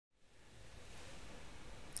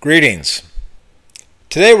Greetings.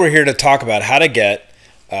 Today we're here to talk about how to get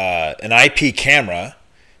an IP camera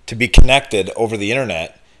to be connected over the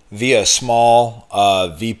internet via a small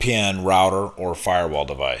VPN router or firewall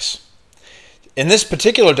device. In this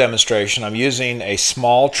particular demonstration, I'm using a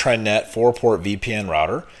small TrendNet 4-port VPN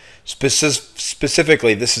router.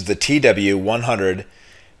 Specifically, this is the TW100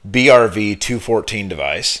 BRV214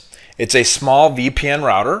 device. It's a small VPN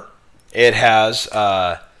router. It has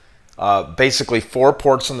basically 4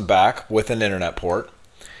 ports on the back with an internet port.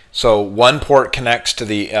 So one port connects to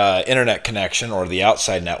the internet connection or the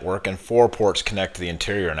outside network, and 4 ports connect to the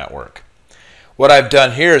interior network. What I've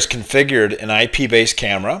done here is configured an IP-based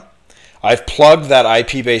camera. I've plugged that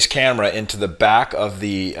IP-based camera into the back of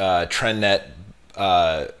the TrendNet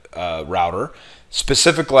router.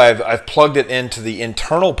 Specifically, I've plugged it into the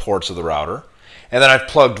internal ports of the router, and then I've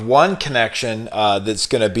plugged one connection that's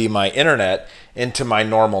going to be my internet into my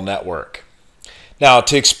normal network. Now,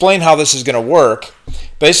 to explain how this is going to work,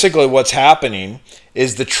 basically what's happening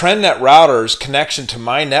is the TrendNet router's connection to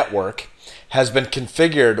my network has been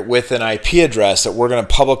configured with an IP address that we're going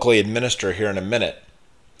to publicly administer here in a minute.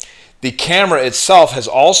 The camera itself has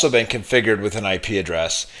also been configured with an IP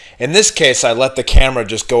address. In this case, I let the camera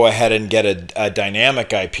just go ahead and get a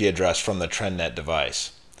dynamic IP address from the TrendNet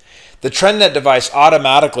device. The TrendNet device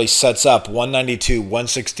automatically sets up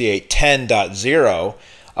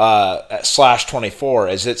 192.168.10/24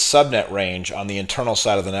 as its subnet range on the internal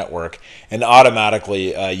side of the network and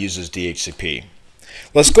automatically uses DHCP.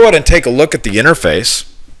 Let's go ahead and take a look at the interface.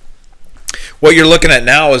 What you're looking at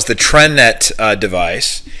now is the TrendNet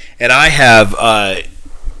device, and I have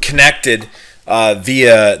connected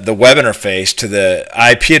via the web interface to the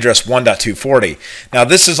IP address 1.240. Now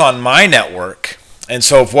this is on my network, and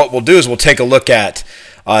so what we'll do is we'll take a look at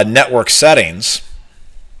network settings,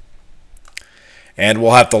 and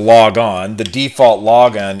we'll have to log on. The default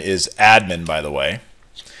logon is admin, by the way,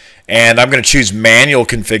 and I'm going to choose manual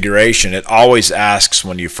configuration. It always asks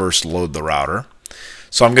when you first load the router.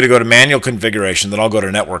 So I'm going to go to manual configuration, then I'll go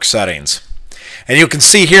to network settings. And you can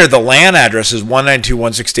see here the LAN address is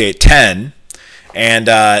 192.168.10, and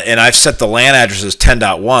I've set the LAN address as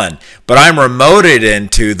 10.1, but I'm remoted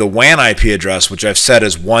into the WAN IP address, which I've set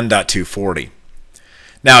as 1.240.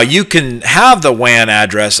 Now you can have the WAN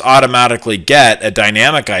address automatically get a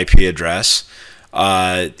dynamic IP address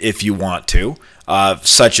if you want to.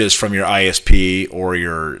 Such as from your ISP or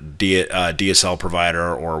your DSL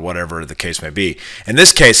provider or whatever the case may be. In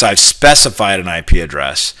this case, I've specified an IP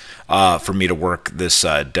address for me to work this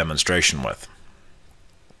demonstration with.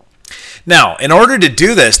 Now, in order to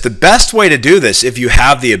do this, the best way to do this, if you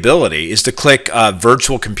have the ability, is to click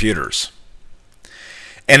Virtual Computers.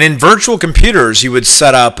 And in virtual computers, you would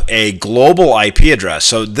set up a global IP address.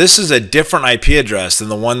 So this is a different IP address than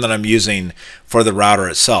the one that I'm using for the router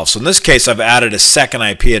itself. So in this case, I've added a second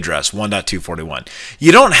IP address, 1.241.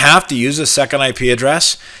 You don't have to use a second IP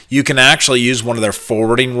address. You can actually use one of their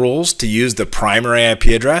forwarding rules to use the primary IP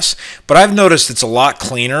address. But I've noticed it's a lot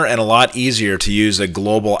cleaner and a lot easier to use a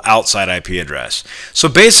global outside IP address. So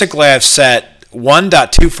basically, I've set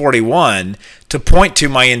 1.241 to point to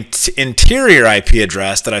my interior IP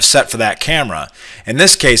address that I've set for that camera. In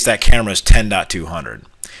this case, that camera is 10.200.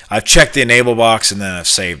 I've checked the enable box and then I've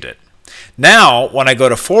saved it. Now, when I go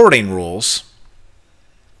to forwarding rules,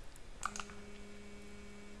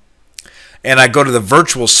 and I go to the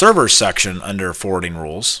virtual server section under forwarding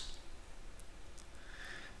rules,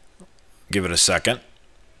 give it a second.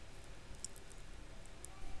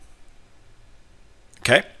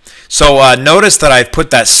 Okay, so notice that I've put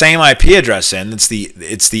that same IP address in. It's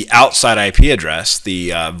the outside IP address,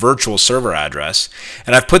 the virtual server address,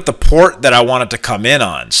 and I've put the port that I want it to come in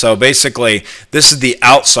on. So basically, this is the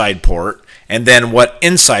outside port, and then what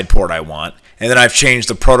inside port I want, and then I've changed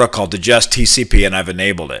the protocol to just TCP and I've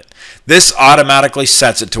enabled it. This automatically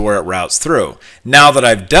sets it to where it routes through. Now that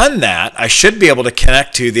I've done that, I should be able to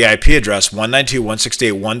connect to the IP address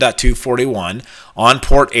 192.168.1.241 on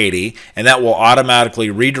port 80, and that will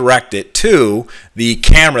automatically redirect it to the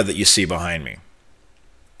camera that you see behind me.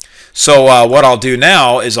 So what I'll do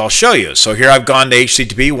now is I'll show you. So here I've gone to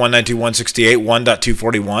HTTP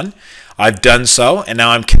 192.168.1.241. I've done so, and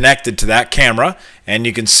now I'm connected to that camera, and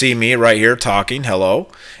you can see me right here talking, hello,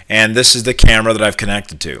 and this is the camera that I've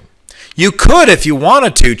connected to. You could, if you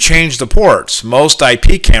wanted to, change the ports. Most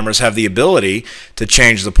IP cameras have the ability to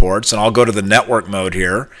change the ports, and I'll go to the network mode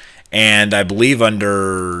here, and I believe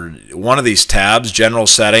under one of these tabs, general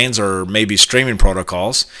settings or maybe streaming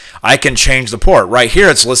protocols, I can change the port. Right here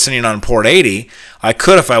it's listening on port 80. I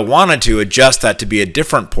could, if I wanted to, adjust that to be a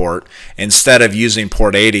different port instead of using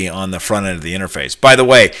port 80 on the front end of the interface. By the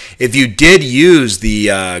way, if you did use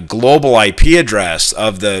the global IP address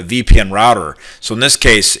of the VPN router, so in this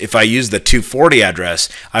case if I use the 240 address,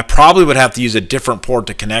 I probably would have to use a different port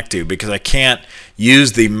to connect to, because I can't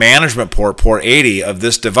use the management port, port 80 of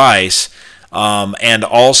this device, and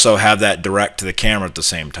also have that direct to the camera at the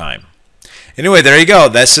same time. Anyway, there you go.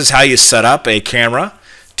 This is how you set up a camera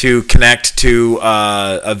to connect to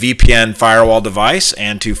a VPN firewall device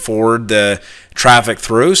and to forward the traffic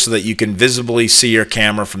through so that you can visibly see your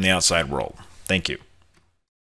camera from the outside world. Thank you.